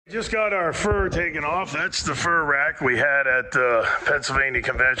Just got our fur taken off. That's the fur rack we had at the Pennsylvania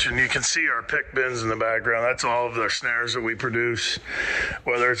convention. You can see our pick bins in the background. That's all of our snares that we produce,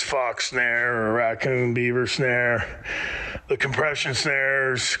 whether it's fox snare or raccoon beaver snare, the compression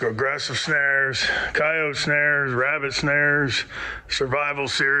snares, aggressive snares, coyote snares, rabbit snares, survival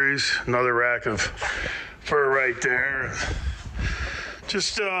series, another rack of fur right there.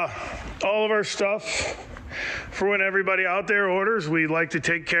 Just all of our stuff. For when everybody out there orders, we like to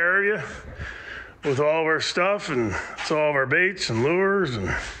take care of you with all of our stuff, and it's all of our baits and lures.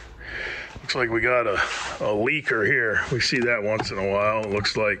 And looks like we got a leaker here. We see that once in a while. It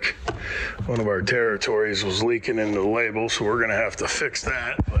looks like one of our territories was leaking into the label, so we're gonna have to fix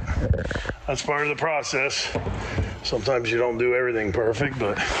that. But that's part of the process. Sometimes you don't do everything perfect,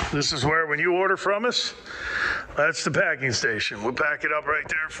 but this is where, when you order from us, that's the packing station. We'll pack it up right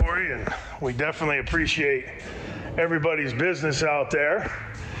there for you, and we definitely appreciate everybody's business out there.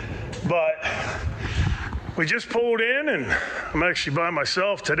 But we just pulled in, and I'm actually by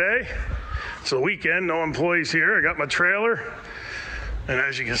myself today. It's a weekend, no employees here. I got my trailer, and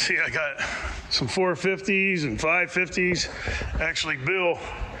as you can see, I got some 450s and 550s. Actually, Bill,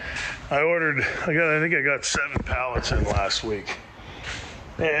 I think I got 7 pallets in last week.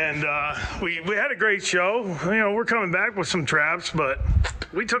 And we had a great show. You know, we're coming back with some traps, but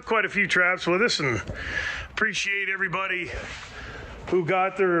we took quite a few traps with us, and appreciate everybody who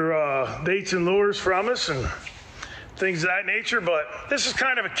got their baits and lures from us and things of that nature. But this is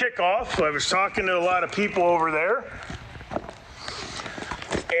kind of a kickoff. I was talking to a lot of people over there,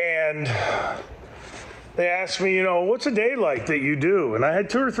 and they asked me, you know, what's a day like that you do? And I had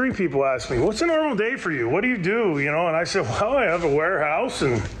 2 or 3 people ask me, what's a normal day for you? What do you do? You know, and I said, well, I have a warehouse,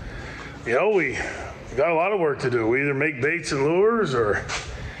 and, you know, we got a lot of work to do. We either make baits and lures, or,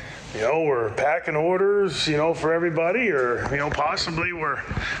 you know, we're packing orders, you know, for everybody, or, you know, possibly we're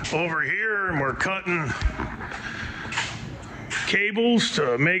over here and we're cutting cables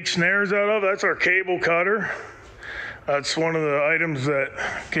to make snares out of. That's our cable cutter. That's one of the items that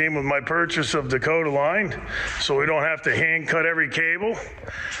came with my purchase of Dakota line, so we don't have to hand cut every cable.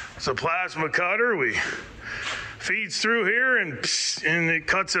 It's a plasma cutter. We feeds through here and it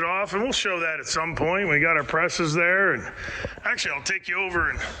cuts it off, and we'll show that at some point. We got our presses there, and actually I'll take you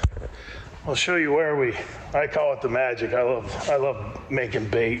over and I'll show you where I call it the magic. I love making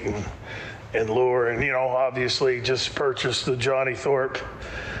bait and lure, and, you know, obviously just purchased the Johnny Thorpe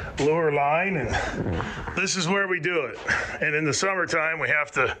lure line, and this is where we do it. And in the summertime, we have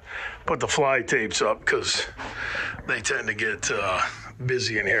to put the fly tapes up because they tend to get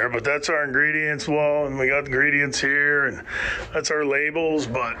busy in here. But that's our ingredients wall, and we got ingredients here, and that's our labels.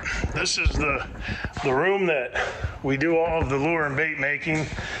 But this is the room that we do all of the lure and bait making,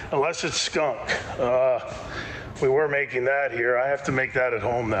 unless it's skunk. We were making that here. I have to make that at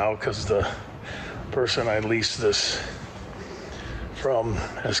home now because the person I leased this from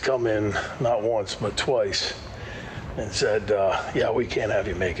has come in not once but twice and said, yeah, we can't have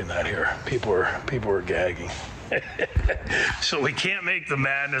you making that here. People are gagging. So we can't make the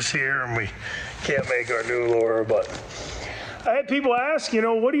madness here, and we can't make our new lure. But I had people ask, you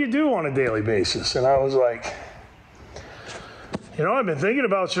know, what do you do on a daily basis? And I was like, you know, I've been thinking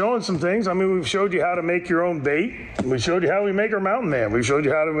about showing some things. I mean, we've showed you how to make your own bait. We showed you how we make our mountain man. We showed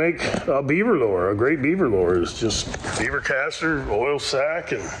you how to make a beaver lure. A great beaver lure is just beaver caster, oil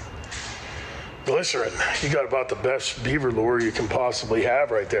sack, and glycerin. You got about the best beaver lure you can possibly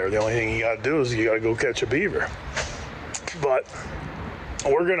have right there. The only thing you got to do is you got to go catch a beaver. But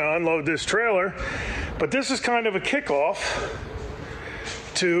we're going to unload this trailer. But this is kind of a kickoff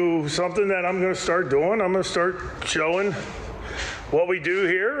to something that I'm going to start doing. I'm going to start showing what we do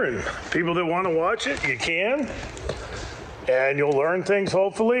here, and people that want to watch it, you can, and you'll learn things.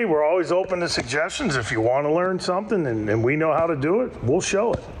 Hopefully, we're always open to suggestions. If you want to learn something and we know how to do it, we'll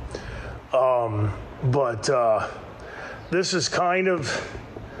show it. But this is kind of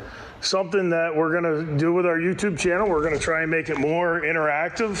something that we're going to do with our YouTube channel. We're going to try and make it more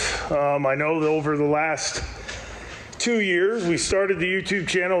interactive. I know that over the last 2 years, we started the YouTube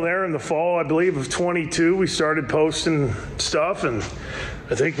channel there in the fall, I believe, of 22. We started posting stuff, and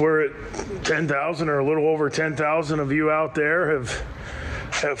I think we're at 10,000 or a little over 10,000 of you out there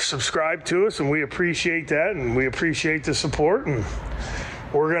have subscribed to us, and we appreciate that, and we appreciate the support. And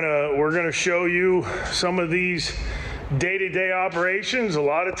we're gonna show you some of these day-to-day operations. A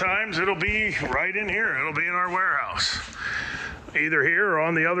lot of times it'll be right in here. It'll be in our warehouse, either here or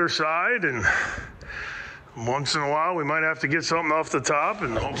on the other side, and once in a while, we might have to get something off the top,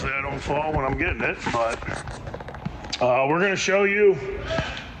 and hopefully I don't fall when I'm getting it. But we're going to show you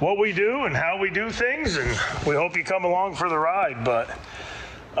what we do and how we do things, and we hope you come along for the ride. But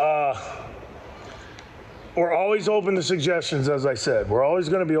We're always open to suggestions, as I said. We're always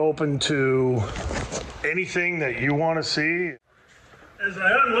going to be open to anything that you want to see. As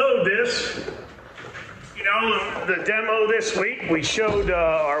I unload this, you know, the demo this week, we showed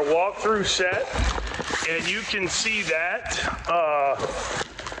our walkthrough set, and you can see that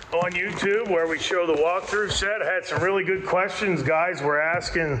on YouTube where we show the walkthrough set. I had some really good questions. Guys were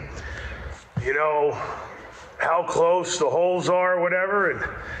asking, you know, how close the holes are, whatever, and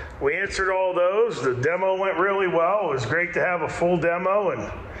we answered all those. The demo went really well. It was great to have a full demo. In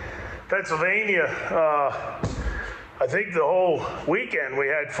Pennsylvania, I think the whole weekend we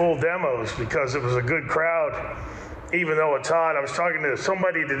had full demos because it was a good crowd, even though it's hot. I was talking to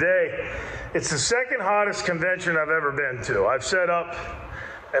somebody today. It's the second hottest convention I've ever been to. I've set up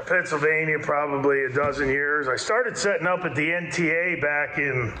at Pennsylvania probably a dozen years. I started setting up at the NTA back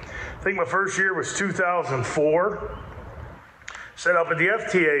in, I think my first year was 2004. Set up at the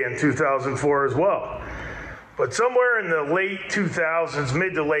FTA in 2004 as well. But somewhere in the late 2000s,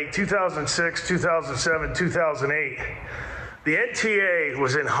 mid to late 2006, 2007, 2008, the NTA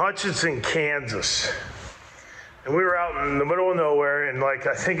was in Hutchinson, Kansas. And we were out in the middle of nowhere, and like,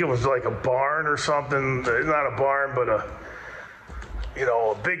 I think it was like a barn or something. Not a barn, but a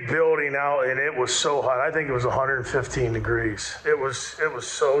big building out, and it was so hot. I think it was 115 degrees. It was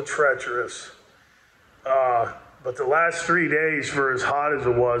so treacherous. But the last 3 days, for as hot as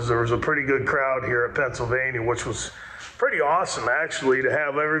it was, there was a pretty good crowd here at Pennsylvania, which was pretty awesome, actually, to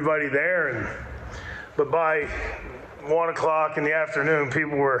have everybody there. But by 1 o'clock in the afternoon,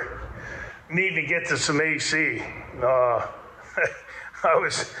 people were needing to get to some AC. I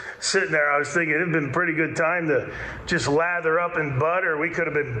was sitting there, I was thinking it'd been a pretty good time to just lather up in butter. We could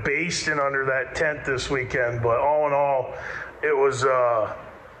have been basting under that tent this weekend, but all in all, it was a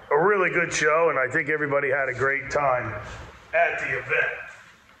really good show, and I think everybody had a great time at the event.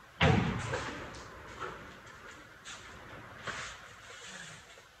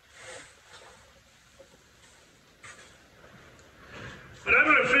 But I'm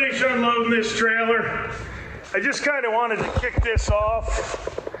going to finish unloading this trailer. I just kind of wanted to kick this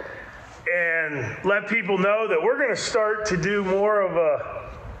off and let people know that we're going to start to do more of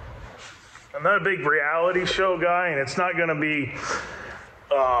I'm not a big reality show guy, and it's not going to be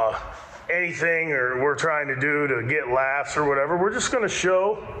anything or we're trying to do to get laughs or whatever. We're just going to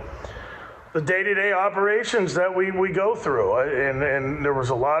show the day-to-day operations that we go through. And there was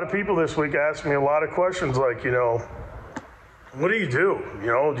a lot of people this week asking me a lot of questions like, you know, what do you do? You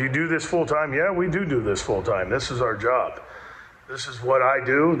know, do you do this full time? Yeah, we do this full time. This is our job. This is what I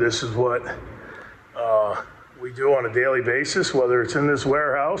do. This is what we do on a daily basis, whether it's in this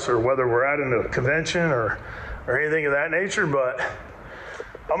warehouse or whether we're out in a convention or anything of that nature. But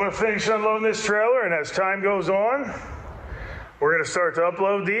I'm going to finish unloading this trailer, and as time goes on, we're going to start to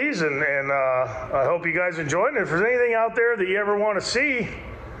upload these, and I hope you guys enjoy it. And if there's anything out there that you ever want to see,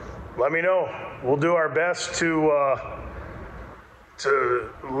 let me know. We'll do our best to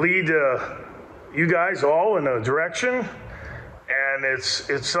lead you guys all in a direction, and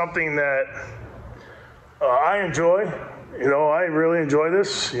it's something that I enjoy. You know, I really enjoy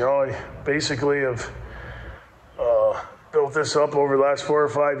this. You know, I basically have built this up over the last 4 or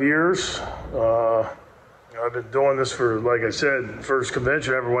 5 years. I've been doing this for, like I said, the first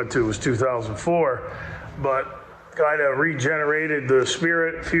convention I ever went to was 2004, but kind of regenerated the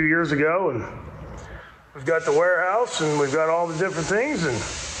spirit a few years ago, and we've got the warehouse and we've got all the different things, and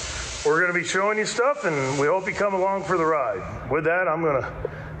we're going to be showing you stuff, and we hope you come along for the ride. With that, I'm going to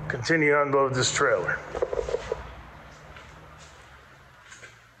continue to unload this trailer.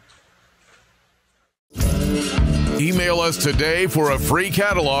 Email us today for a free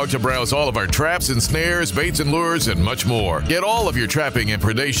catalog to browse all of our traps and snares, baits and lures, and much more. Get all of your trapping and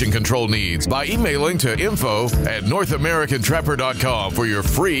predation control needs by emailing to info@NorthAmericanTrapper.com for your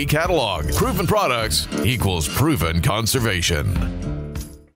free catalog. Proven products equals proven conservation.